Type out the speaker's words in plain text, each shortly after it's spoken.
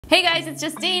Hey guys, it's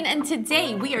Justine, and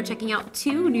today we are checking out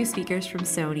two new speakers from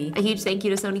Sony. A huge thank you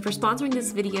to Sony for sponsoring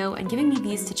this video and giving me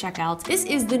these to check out. This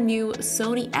is the new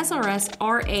Sony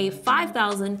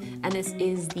SRS-RA5000, and this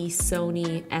is the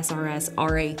Sony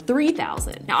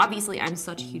SRS-RA3000. Now obviously I'm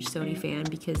such a huge Sony fan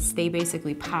because they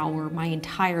basically power my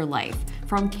entire life,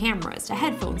 from cameras to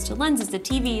headphones to lenses to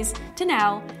TVs to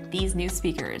now these new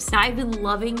speakers. Now I've been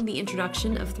loving the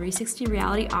introduction of 360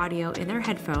 reality audio in their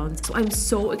headphones, so I'm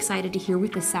so excited to hear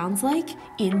what this sounds like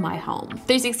in my home.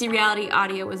 360 reality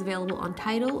audio is available on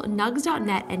Tidal,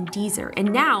 Nugs.net, and Deezer.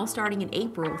 And now, starting in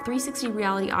April, 360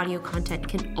 reality audio content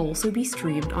can also be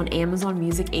streamed on Amazon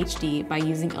Music HD by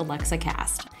using Alexa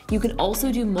Cast. You can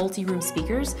also do multi-room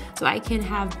speakers, so I can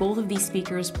have both of these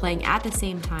speakers playing at the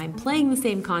same time, playing the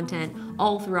same content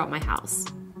all throughout my house.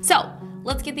 So,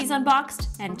 let's get these unboxed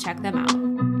and check them out.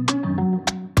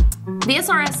 The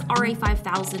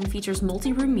SRS-RA5000 features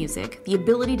multi-room music, the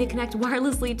ability to connect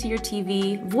wirelessly to your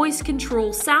TV, voice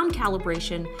control, sound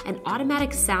calibration, and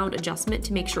automatic sound adjustment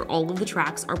to make sure all of the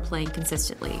tracks are playing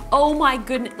consistently. Oh my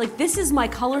goodness, like this is my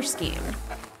color scheme.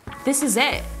 This is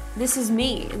it. This is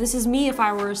me. This is me if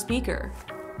I were a speaker.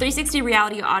 360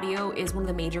 reality audio is one of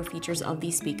the major features of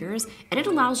these speakers, and it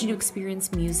allows you to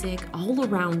experience music all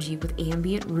around you with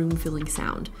ambient room-filling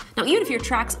sound. Now, even if your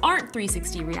tracks aren't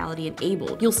 360 reality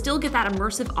enabled, you'll still get that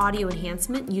immersive audio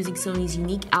enhancement using Sony's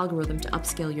unique algorithm to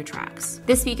upscale your tracks.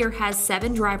 This speaker has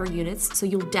 7 driver units, so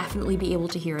you'll definitely be able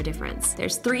to hear a difference.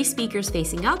 There's 3 speakers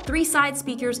facing up, 3 side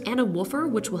speakers, and a woofer,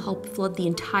 which will help flood the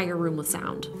entire room with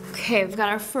sound. Okay, we've got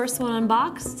our first one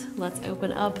unboxed. Let's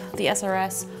open up the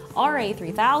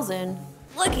SRS-RA3000.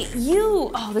 Look at you!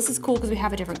 Oh, this is cool because we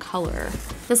have a different color.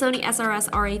 The Sony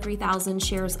SRS-RA3000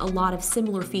 shares a lot of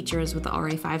similar features with the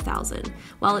RA5000.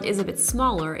 While it is a bit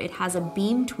smaller, it has a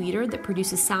beam tweeter that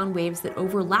produces sound waves that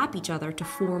overlap each other to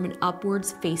form an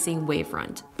upwards-facing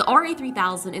wavefront. The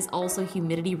RA3000 is also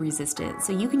humidity resistant,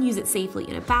 so you can use it safely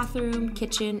in a bathroom,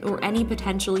 kitchen, or any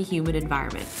potentially humid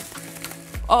environment.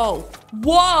 Oh,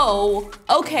 whoa!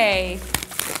 Okay.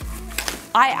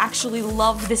 I actually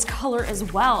love this color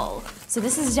as well. So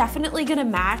this is definitely gonna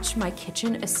match my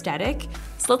kitchen aesthetic.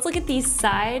 So let's look at these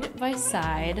side by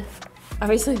side.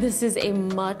 Obviously this is a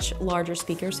much larger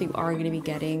speaker, so you are gonna be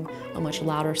getting a much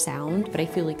louder sound, but I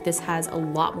feel like this has a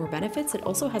lot more benefits. It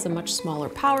also has a much smaller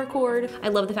power cord. I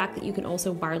love the fact that you can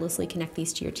also wirelessly connect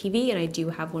these to your TV, and I do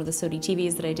have one of the Sony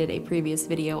TVs that I did a previous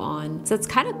video on. So it's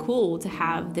kind of cool to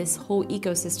have this whole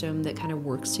ecosystem that kind of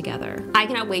works together. I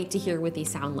cannot wait to hear what these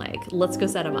sound like. Let's go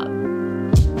set them up.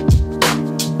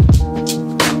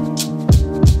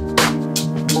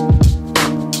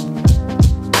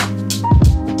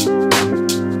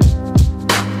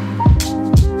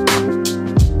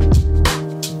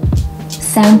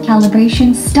 Sound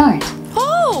calibration start.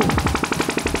 Oh!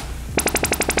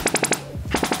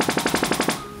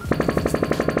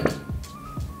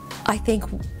 I think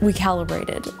we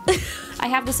calibrated. I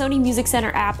have the Sony Music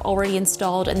Center app already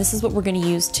installed, and this is what we're gonna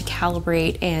use to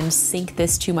calibrate and sync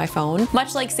this to my phone.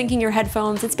 Much like syncing your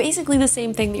headphones, it's basically the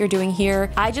same thing that you're doing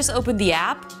here. I just opened the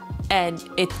app and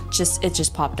it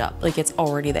just popped up, like it's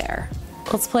already there.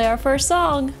 Let's play our first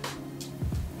song.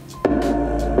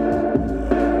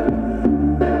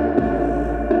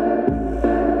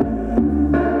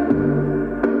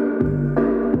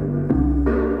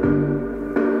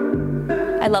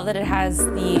 I love that it has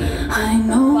the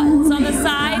buttons on the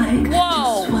side.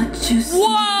 Whoa!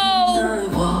 Whoa!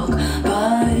 Walk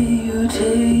by, you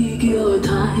take your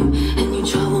time, and you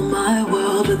travel my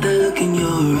world with the look in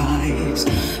your eyes.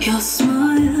 Your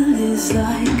smile is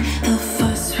like the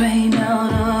first rain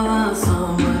out of a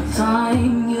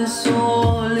summertime. Your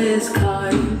soul is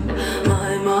kind.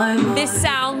 My. This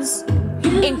sounds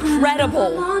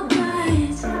incredible.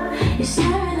 You're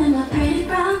staring in my pretty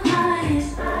brown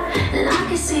eyes, and I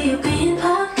can see you being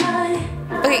pop-eyed.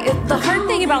 Okay, the hard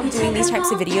thing about doing these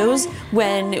types of videos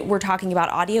when we're talking about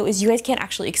audio is you guys can't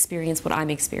actually experience what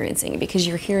I'm experiencing because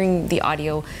you're hearing the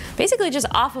audio basically just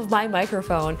off of my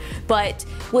microphone. But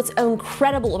what's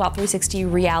incredible about 360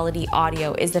 reality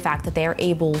audio is the fact that they are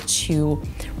able to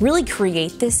really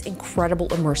create this incredible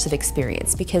immersive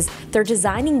experience because they're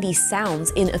designing these sounds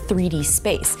in a 3D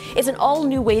space. It's an all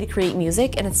new way to create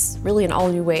music, and it's really an all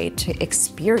new way to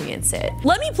experience it.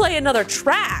 Let me play another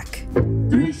track.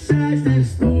 3 sides to the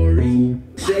story.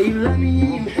 Say you love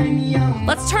me and hang me out.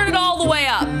 Let's turn it all the way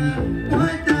up.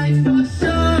 One night for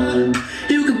sure.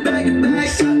 You can back it back,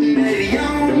 something maybe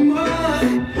on more.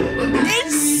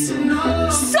 It's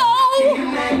so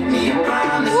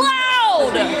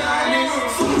loud.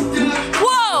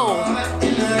 Whoa.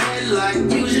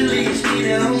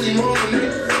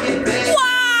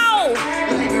 Wow.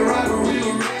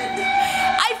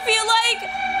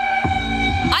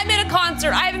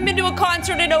 been to a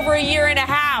concert in over a year and a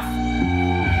half.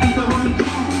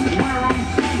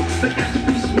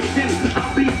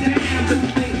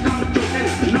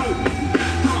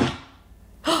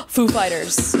 Foo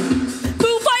Fighters.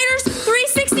 Foo Fighters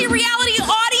 360 reality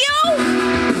audio?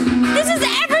 This is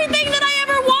everything that I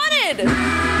ever wanted.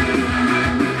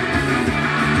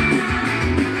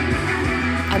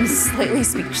 I'm slightly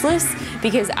speechless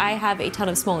because I have a ton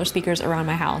of smaller speakers around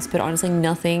my house, but honestly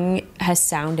nothing has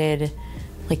sounded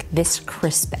like this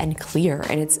crisp and clear,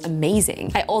 and it's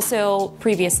amazing. I also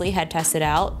previously had tested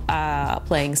out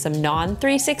playing some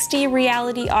non-360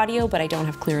 reality audio, but I don't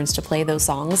have clearance to play those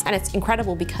songs. And it's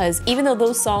incredible because even though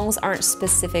those songs aren't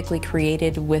specifically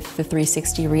created with the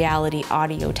 360 reality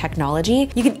audio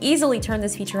technology, you can easily turn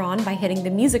this feature on by hitting the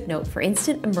music note for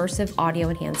instant immersive audio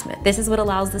enhancement. This is what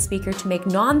allows the speaker to make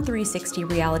non-360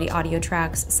 reality audio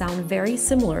tracks sound very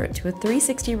similar to a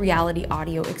 360 reality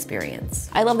audio experience.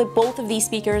 I love that both of these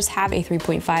speakers have a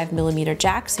 3.5mm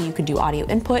jack, so you can do audio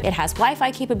input. It has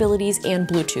Wi-Fi capabilities and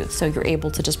Bluetooth, so you're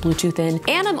able to just Bluetooth in.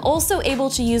 And I'm also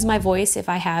able to use my voice if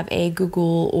I have a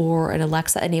Google or an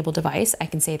Alexa enabled device. I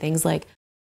can say things like,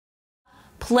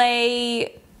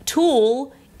 play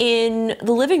Tool in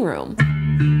the living room.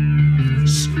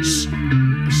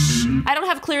 I don't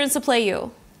have clearance to play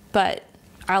You, but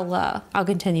I'll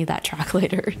continue that track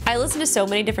later. I listen to so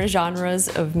many different genres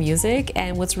of music,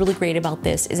 and what's really great about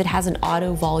this is it has an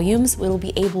auto volume, so it'll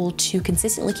be able to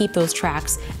consistently keep those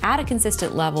tracks at a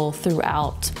consistent level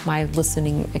throughout my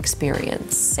listening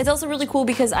experience. It's also really cool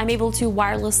because I'm able to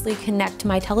wirelessly connect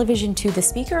my television to the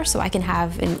speaker, so I can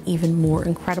have an even more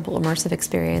incredible immersive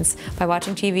experience by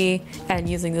watching TV and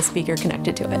using the speaker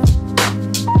connected to it.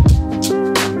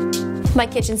 My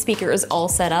kitchen speaker is all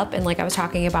set up, and like I was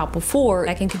talking about before,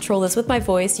 I can control this with my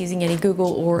voice using any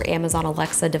Google or Amazon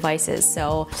Alexa devices.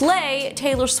 So play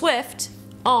Taylor Swift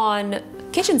on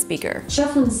kitchen speaker.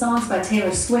 Shuffling songs by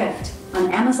Taylor Swift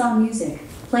on Amazon Music,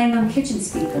 playing on kitchen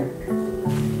speaker.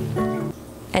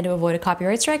 And to avoid a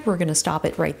copyright strike, we're gonna stop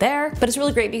it right there. But it's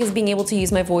really great because being able to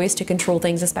use my voice to control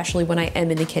things, especially when I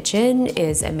am in the kitchen,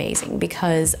 is amazing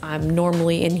because I'm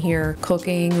normally in here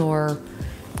cooking or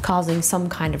causing some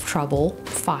kind of trouble,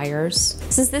 fires.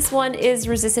 Since this one is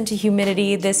resistant to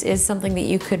humidity, this is something that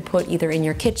you could put either in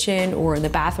your kitchen or in the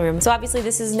bathroom. So obviously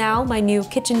this is now my new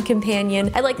kitchen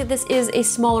companion. I like that this is a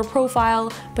smaller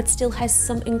profile, but still has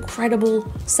some incredible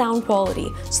sound quality.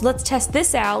 So let's test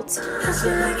this out.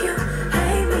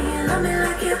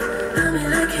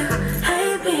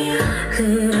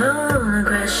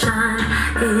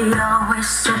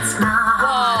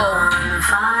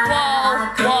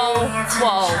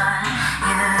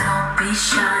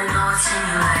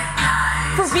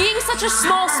 For being such a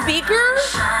small speaker,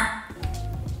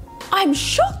 I'm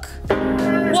shook.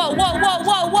 Whoa, whoa, whoa,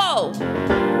 whoa, whoa.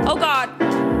 Oh God,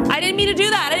 I didn't mean to do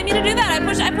that. I didn't mean to do that.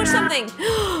 I pushed something.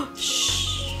 Shh.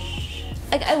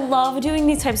 Like, I love doing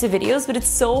these types of videos, but it's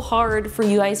so hard for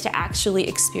you guys to actually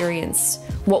experience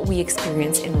what we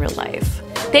experience in real life.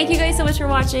 Thank you guys so much for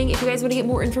watching. If you guys want to get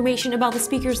more information about the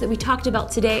speakers that we talked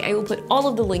about today, I will put all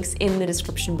of the links in the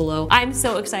description below. I'm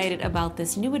so excited about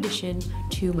this new addition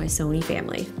to my Sony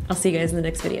family. I'll see you guys in the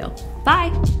next video.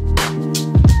 Bye.